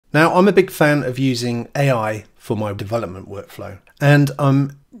Now, I'm a big fan of using AI for my development workflow, and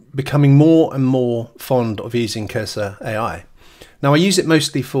I'm becoming more and more fond of using Cursor AI. Now, I use it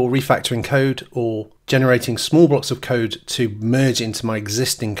mostly for refactoring code or generating small blocks of code to merge into my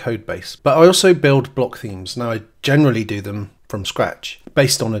existing code base. But I also build block themes. Now, I generally do them from scratch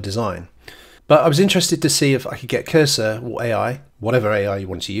based on a design. But I was interested to see if I could get Cursor or AI, whatever AI you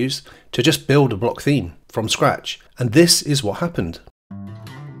want to use, to just build a block theme from scratch. And this is what happened.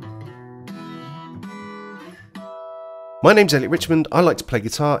 My name's Elliot Richmond. I like to play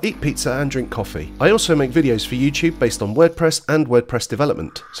guitar, eat pizza and drink coffee. I also make videos for YouTube based on WordPress and WordPress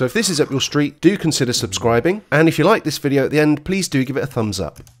development. So if this is up your street, do consider subscribing. And if you like this video at the end, please do give it a thumbs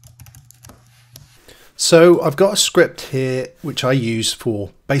up. So I've got a script here which I use for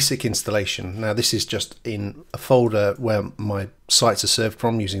basic installation. Now this is just in a folder where my sites are served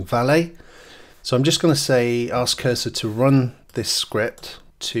from using Valet. So I'm just going to say ask Cursor to run this script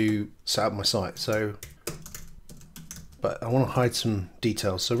to set up my site. But I want to hide some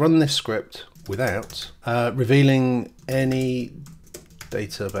details. So run this script without revealing any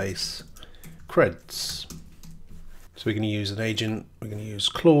database creds. So we're going to use an agent. We're going to use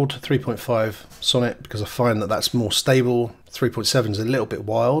Claude 3.5 Sonnet because I find that that's more stable. 3.7 is a little bit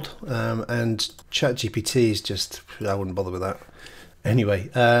wild, and ChatGPT is just, I wouldn't bother with that.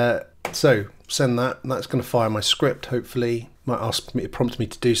 Anyway, so send that, and that's going to fire my script. Hopefully, might ask me, prompt me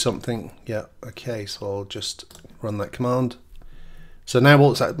to do something. Yeah, okay. So I'll just run that command. So now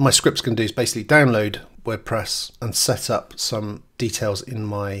what my script's going to do is basically download WordPress and set up some details in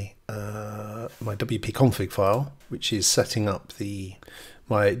my my WP-config file, which is setting up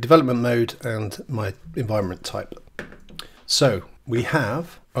my development mode and my environment type. So we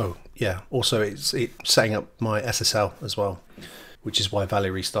have, also it's setting up my SSL as well, which is why Valet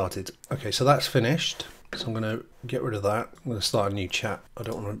restarted. Okay, so that's finished. So I'm going to get rid of that. I'm going to start a new chat. I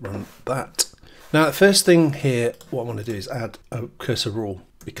don't want to run that. Now, the first thing here, what I want to do is add a cursor rule,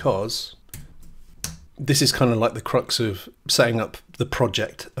 because this is kind of like the crux of setting up the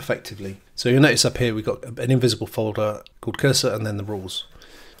project effectively. So you'll notice up here we've got an invisible folder called cursor and then the rules.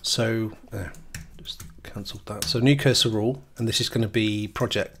 So just cancelled that. So new cursor rule, and this is going to be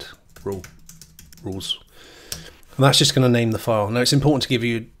project rules. And that's just going to name the file. Now it's important to give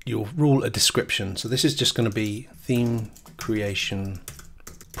your rule a description. So this is just going to be theme creation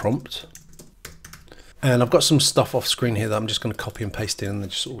prompt. And I've got some stuff off screen here that I'm just going to copy and paste in and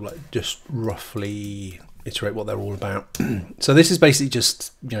just sort of like just roughly iterate what they're all about. So this is basically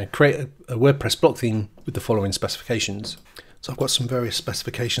just, create a WordPress block theme with the following specifications. So I've got some various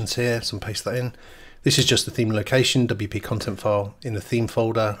specifications here, so paste that in. This is just the theme location, WP content file in the theme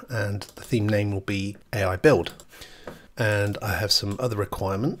folder, and the theme name will be AI build. And I have some other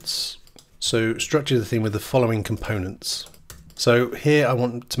requirements. So structure the theme with the following components. So here I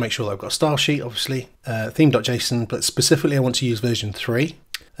want to make sure that I've got a style sheet, obviously, theme.json, but specifically I want to use version 3.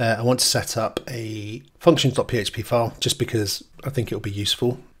 I want to set up a functions.php file just because I think it will be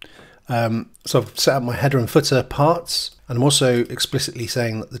useful. So I've set up my header and footer parts, and I'm also explicitly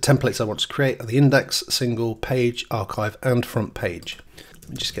saying that the templates I want to create are the index, single, page, archive, and front page. Let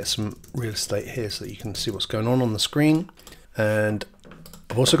me just get some real estate here so that you can see what's going on the screen. And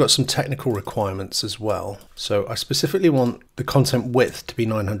I've also got some technical requirements as well. So I specifically want the content width to be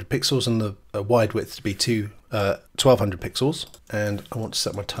 900 pixels and the wide width to be 1200 pixels. And I want to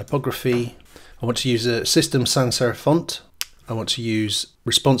set my typography. I want to use a system sans serif font. I want to use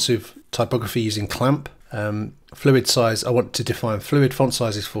responsive typography using Clamp. Fluid size, I want to define fluid font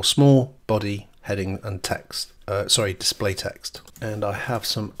sizes for small, body, heading and text. Display text. And I have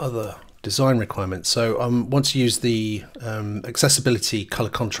some other design requirements. So I want to use the accessibility color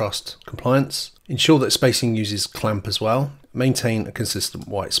contrast compliance. Ensure that spacing uses Clamp as well. Maintain a consistent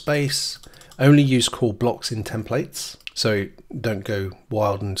white space. Only use core blocks in templates. So don't go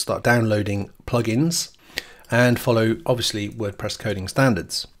wild and start downloading plugins. And follow, obviously, WordPress coding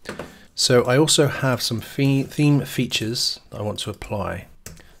standards. So I also have some theme features that I want to apply.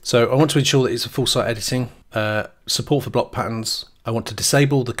 So I want to ensure that it's a full site editing, support for block patterns. I want to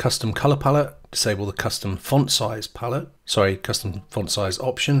disable the custom color palette, disable the custom font size custom font size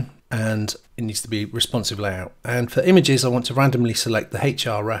option, and it needs to be responsive layout. And for images, I want to randomly select the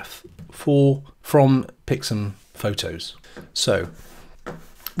href from Pixum photos. So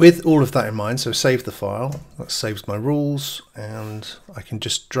with all of that in mind, so save the file, that saves my rules, and I can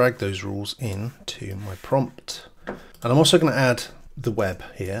just drag those rules in to my prompt. And I'm also going to add the web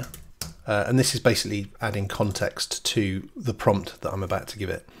here. And this is basically adding context to the prompt that I'm about to give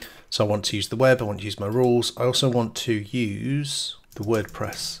it. So I want to use the web, I want to use my rules. I also want to use the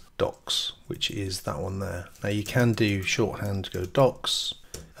WordPress docs, which is that one there. Now you can do shorthand, go docs,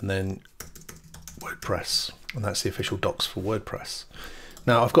 and then WordPress, and that's the official docs for WordPress.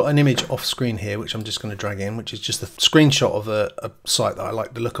 Now I've got an image off screen here which I'm just going to drag in, which is just a screenshot of a site that I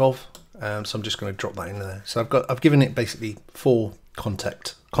like the look of. So I'm just going to drop that in there. So I've given it basically 4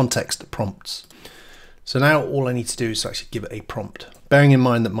 context prompts. So now all I need to do is actually give it a prompt, bearing in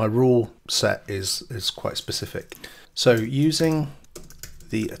mind that my rule set is quite specific. So using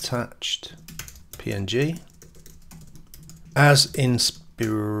the attached PNG as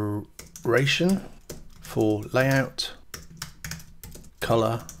inspiration for layout,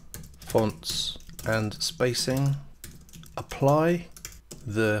 color, fonts and spacing, apply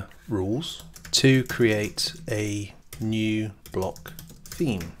the rules to create a new block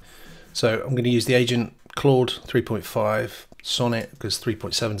theme. So I'm going to use the agent Claude 3.5 Sonnet because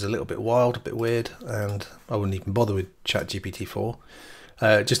 3.7 is a little bit wild, a bit weird, and I wouldn't even bother with ChatGPT 4.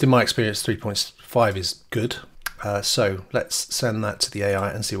 Just in my experience, 3.5 is good. So let's send that to the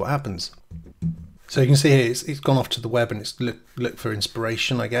AI and see what happens. So you can see here it's gone off to the web and it's looked for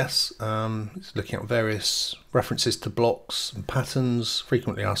inspiration, I guess. It's looking at various references to blocks and patterns,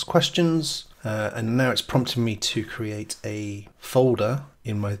 frequently asked questions, and now it's prompting me to create a folder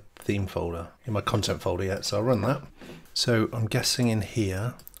in my theme folder, in my content folder yet. So I'll run that. So I'm guessing in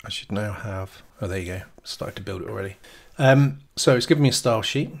here I should now have, oh there you go, started to build it already. So it's giving me a style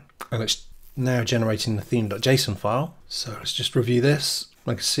sheet and it's now generating the theme.json file. So let's just review this.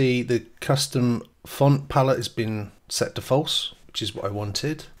 I can see the custom font palette has been set to false, which is what I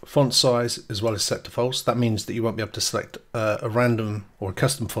wanted. Font size as well as set to false. That means that you won't be able to select a random or a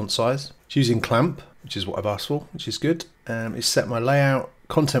custom font size. It's using clamp, which is what I've asked for, which is good. It's set my layout,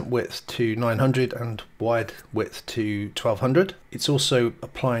 content width to 900 and wide width to 1200. It's also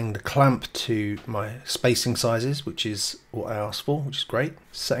applying the clamp to my spacing sizes, which is what I asked for, which is great.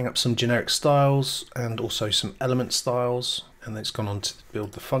 Setting up some generic styles and also some element styles. And then it's gone on to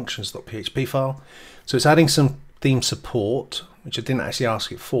build the functions.php file. So it's adding some theme support, which I didn't actually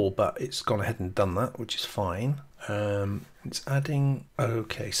ask it for, but it's gone ahead and done that, which is fine. It's adding,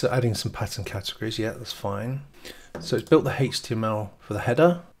 okay, so adding some pattern categories, yeah, that's fine. So it's built the HTML for the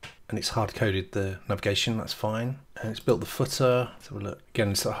header, and it's hard-coded the navigation, that's fine. And it's built the footer, let's have a look.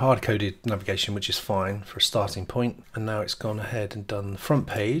 Again, it's a hard-coded navigation, which is fine for a starting point. And now it's gone ahead and done the front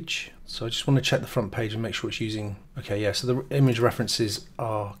page. So I just want to check the front page and make sure it's using, okay, yeah, so the image references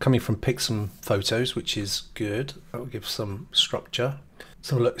are coming from Pixum photos, which is good. That will give some structure.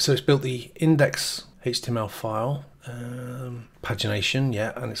 So look, so it's built the index HTML file, pagination,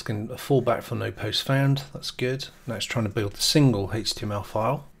 yeah, and it's going to fallback for no post found. That's good. Now it's trying to build the single HTML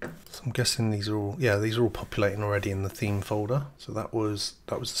file. So I'm guessing these are all, yeah, these are all populating already in the theme folder. So that was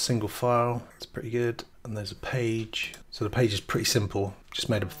the single file. It's pretty good. And there's a page. So the page is pretty simple, just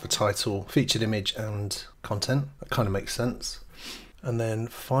made up of a title, featured image, and content. That kind of makes sense. And then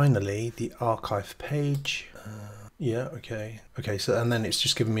finally the archive page. Yeah, okay. Okay, so and then it's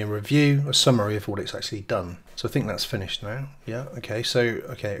just giving me a review, a summary of what it's actually done. So I think that's finished now. Yeah, okay, so,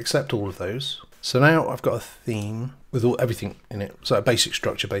 okay, accept all of those. So now I've got a theme with everything in it. So a basic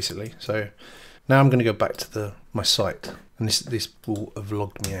structure, basically. So now I'm going to go back to my site, and this will have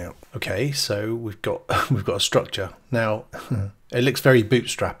logged me out. Okay, so we've got a structure. Now, it looks very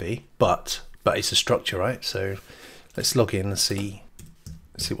bootstrappy, but it's a structure, right? So let's log in and see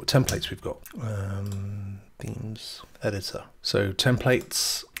what templates we've got. Themes editor. So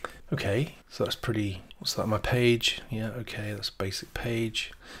templates. Okay, so that's pretty. What's that? My page. Yeah. Okay, that's a basic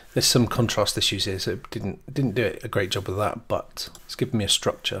page. There's some contrast issues here, so it didn't do a great job with that, but it's given me a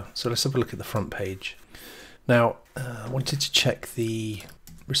structure. So let's have a look at the front page. Now, I wanted to check the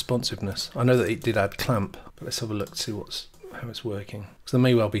responsiveness. I know that it did add clamp, but let's have a look to see how it's working. So there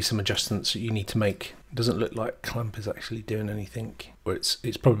may well be some adjustments that you need to make. It doesn't look like clamp is actually doing anything, or it's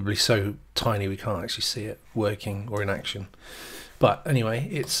probably so tiny we can't actually see it working or in action. But anyway,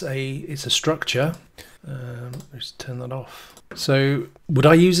 it's a structure. Let's turn that off. So would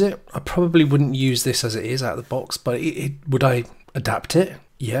I use it? I probably wouldn't use this as it is out of the box, but would I adapt it?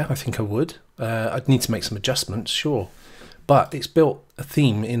 Yeah, I think I would. I'd need to make some adjustments, sure. But it's built a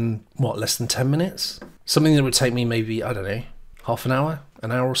theme in, what, less than 10 minutes? Something that would take me maybe, I don't know, half an hour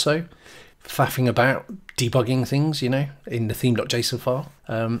or so, faffing about, debugging things, you know, in the theme.json file.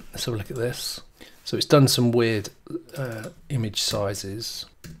 Let's have a look at this. So it's done some weird image sizes.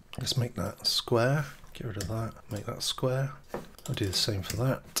 Let's make that square. Get rid of that. Make that square. I'll do the same for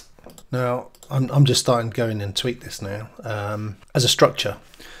that. Now, I'm just starting to go in and tweak this now as a structure.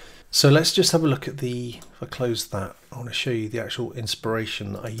 So let's just have a look at if I close that, I want to show you the actual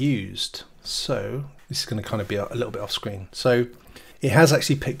inspiration that I used. So this is going to kind of be a little bit off screen. So it has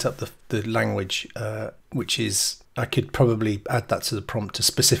actually picked up the language, which is I could probably add that to the prompt to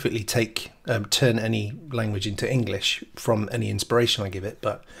specifically turn any language into English from any inspiration I give it,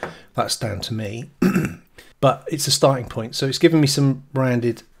 but that's down to me. But it's a starting point. So it's given me some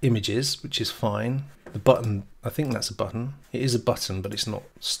branded images, which is fine. The button, I think that's a button. It is a button, but it's not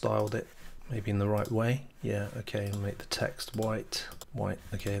styled it maybe in the right way. Yeah, okay, I'll make the text white.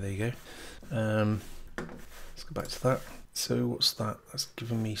 Okay, there you go. Let's go back to that. So what's that? That's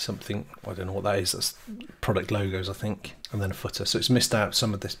given me something. I don't know what that is. That's product logos, I think, and then a footer. So it's missed out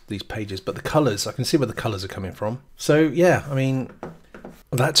some of these pages, but the colors, I can see where the colors are coming from. So yeah, I mean,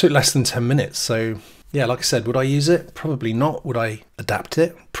 that took less than 10 minutes. So yeah, like I said, would I use it? Probably not. Would I adapt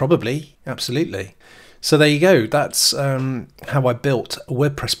it? Probably, absolutely. So there you go. That's how I built a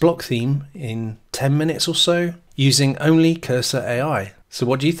WordPress block theme in 10 minutes or so using only Cursor AI. So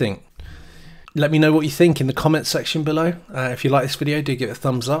what do you think? Let me know what you think in the comments section below. If you like this video, do give it a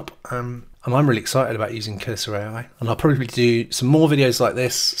thumbs up. And I'm really excited about using Cursor AI. And I'll probably do some more videos like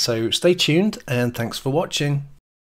this. So stay tuned and thanks for watching.